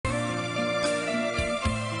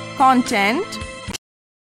content.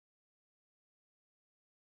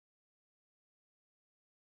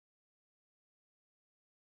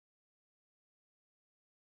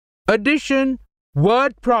 Addition,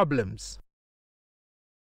 word problems.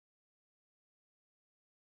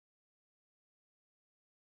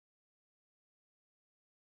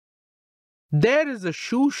 There is a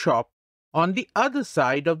shoe shop on the other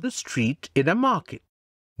side of the street in a market.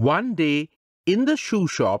 One day, in the shoe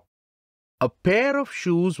shop, a pair of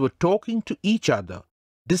shoes were talking to each other,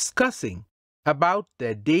 discussing about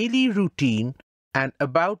their daily routine and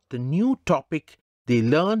about the new topic they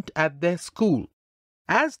learnt at their school.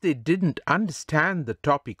 As they didn't understand the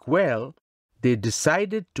topic well, they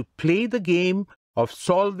decided to play the game of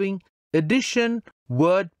solving addition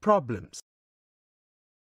word problems.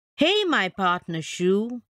 Hey, my partner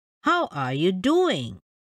Shoe, how are you doing?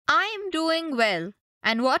 I am doing well.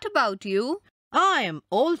 And what about you? I am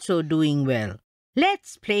also doing well.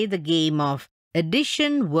 Let's play the game of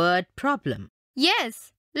addition word problem.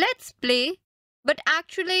 Yes, let's play. But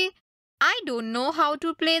actually, I don't know how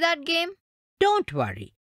to play that game. Don't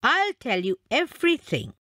worry, I'll tell you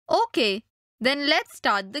everything. Okay, then let's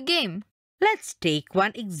start the game. Let's take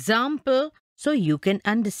one example so you can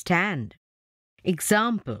understand.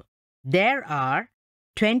 Example, there are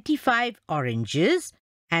 25 oranges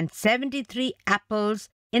and 73 apples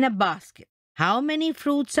in a basket. How many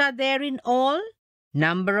fruits are there in all?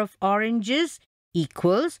 Number of oranges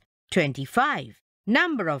equals 25.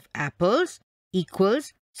 Number of apples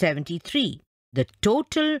equals 73. The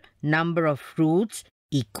total number of fruits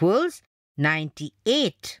equals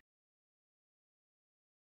 98.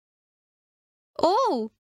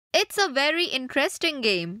 Oh, it's a very interesting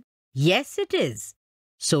game. Yes, it is.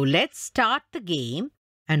 So let's start the game,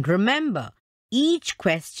 and remember, each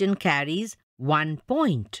question carries 1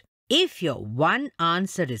 point. If your one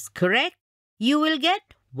answer is correct, you will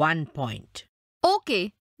get 1 point.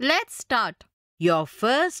 Okay, let's start. Your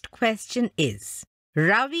first question is,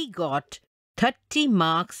 Ravi got 30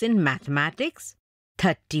 marks in mathematics,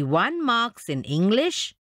 31 marks in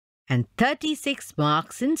English, and 36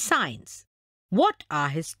 marks in science. What are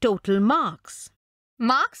his total marks?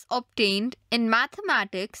 Marks obtained in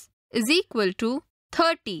mathematics is equal to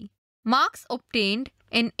 30. Marks obtained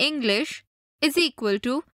in English is equal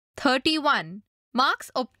to 31.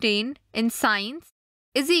 Marks obtained in science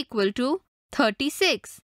is equal to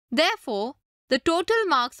 36. Therefore, the total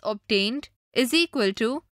marks obtained is equal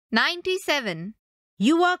to 97.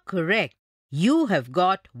 You are correct. You have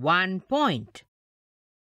got 1 point.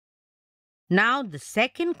 Now the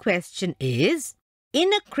second question is,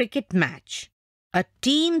 in a cricket match, a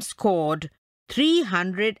team scored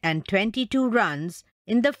 322 runs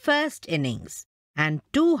in the first innings and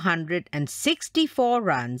 264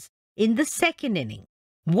 runs in the second inning.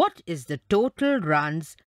 What is the total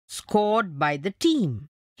runs scored by the team?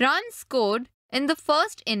 Runs scored in the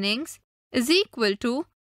first innings is equal to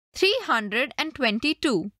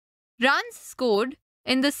 322. Runs scored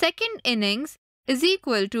in the second innings is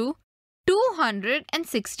equal to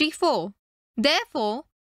 264. Therefore,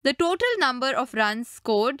 the total number of runs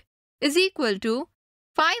scored is equal to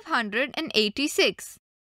 586.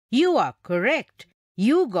 You are correct.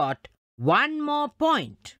 You got 1 more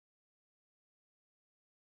point.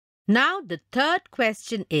 Now the third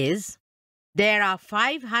question is, there are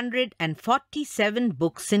 547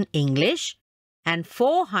 books in English and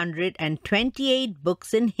 428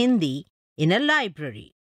 books in Hindi in a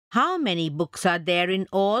library. How many books are there in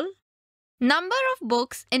all? Number of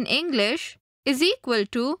books in English is equal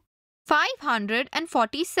to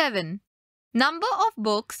 547. Number of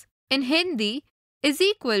books in Hindi is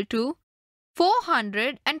equal to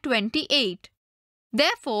 428.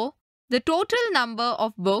 Therefore, the total number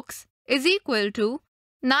of books is equal to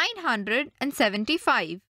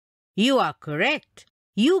 975. You are correct.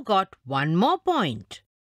 You got 1 more point.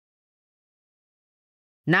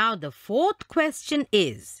 Now the fourth question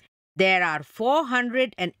is, there are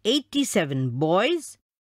 487 boys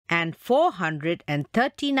and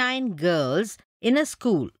 439 girls in a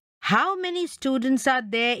school. How many students are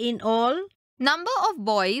there in all? Number of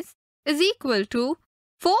boys is equal to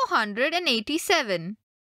 487.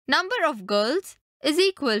 Number of girls is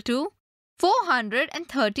equal to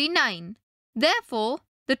 439. Therefore,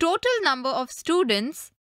 the total number of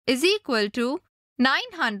students is equal to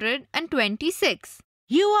 926.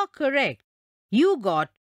 You are correct. You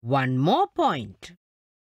got 1 more point.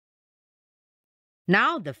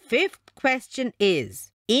 Now the fifth question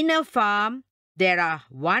is, in a farm, there are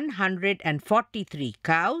 143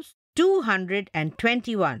 cows,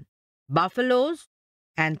 221 buffaloes,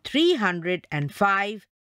 and 305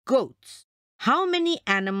 goats. How many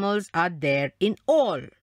animals are there in all?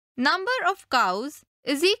 Number of cows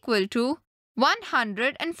is equal to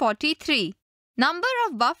 143. Number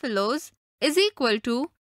of buffaloes is equal to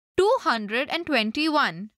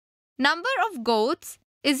 221. Number of goats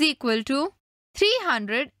is equal to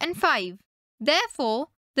 305. Therefore,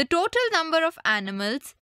 the total number of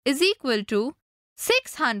animals is equal to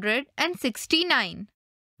 669.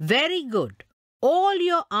 Very good. All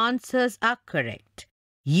your answers are correct.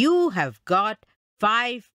 You have got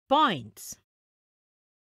 5 points.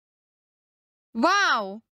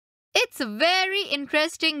 Wow! It's a very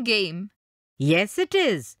interesting game. Yes, it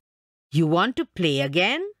is. You want to play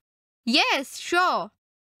again? Yes, sure.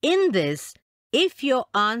 In this, if your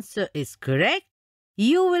answer is correct,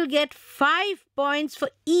 you will get 5 points for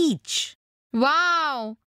each.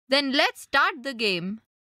 Wow! Then let's start the game.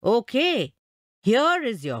 Okay, here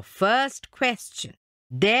is your first question.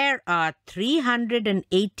 There are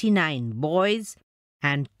 389 boys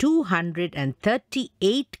and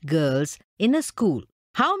 238 girls in a school.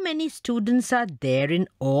 How many students are there in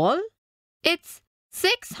all? It's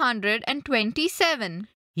 627.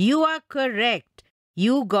 You are correct.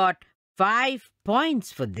 You got 5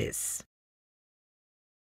 points for this.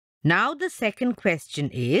 Now the second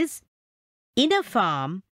question is, in a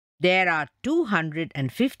farm, there are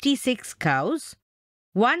 256 cows,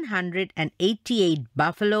 188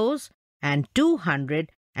 buffaloes, and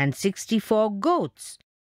 264 goats.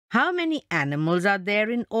 How many animals are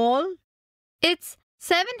there in all? It's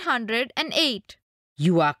 708.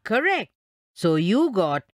 You are correct. So you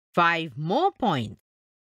got 5 more points.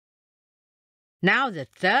 Now the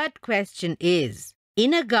third question is,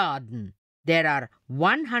 in a garden, there are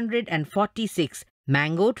 146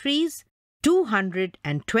 mango trees,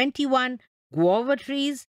 221 guava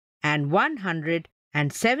trees, and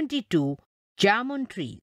 172 jamun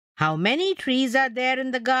trees. How many trees are there in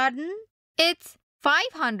the garden? It's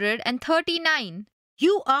 539.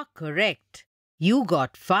 You are correct. You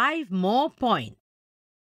got 5 more points.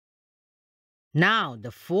 Now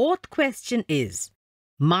the fourth question is,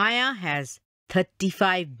 Maya has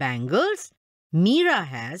 35 bangles, Meera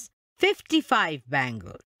has 55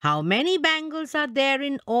 bangles. How many bangles are there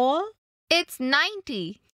in all? It's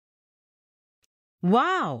 90.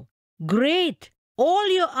 Wow, great! All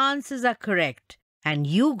your answers are correct and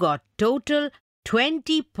you got total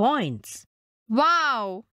 20 points.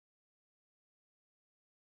 Wow!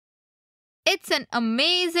 It's an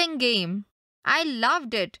amazing game. I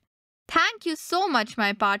loved it. Thank you so much,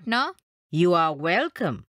 my partner. You are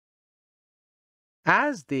welcome.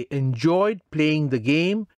 As they enjoyed playing the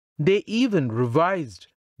game, they even revised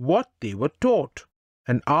what they were taught.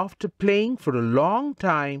 And after playing for a long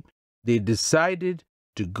time, they decided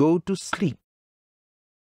to go to sleep.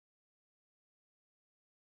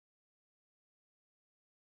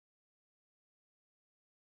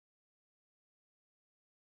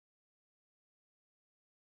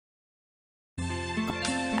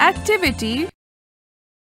 Activity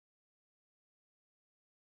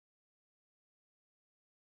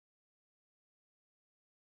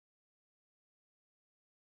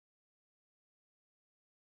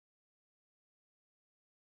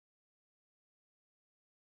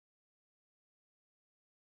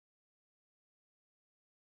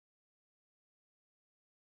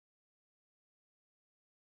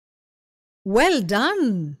Well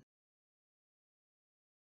done.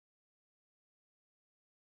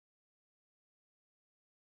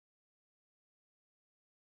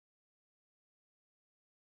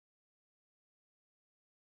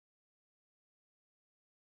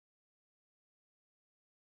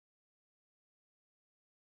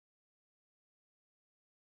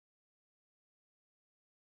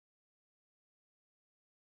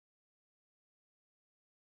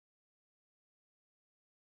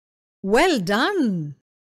 Well done.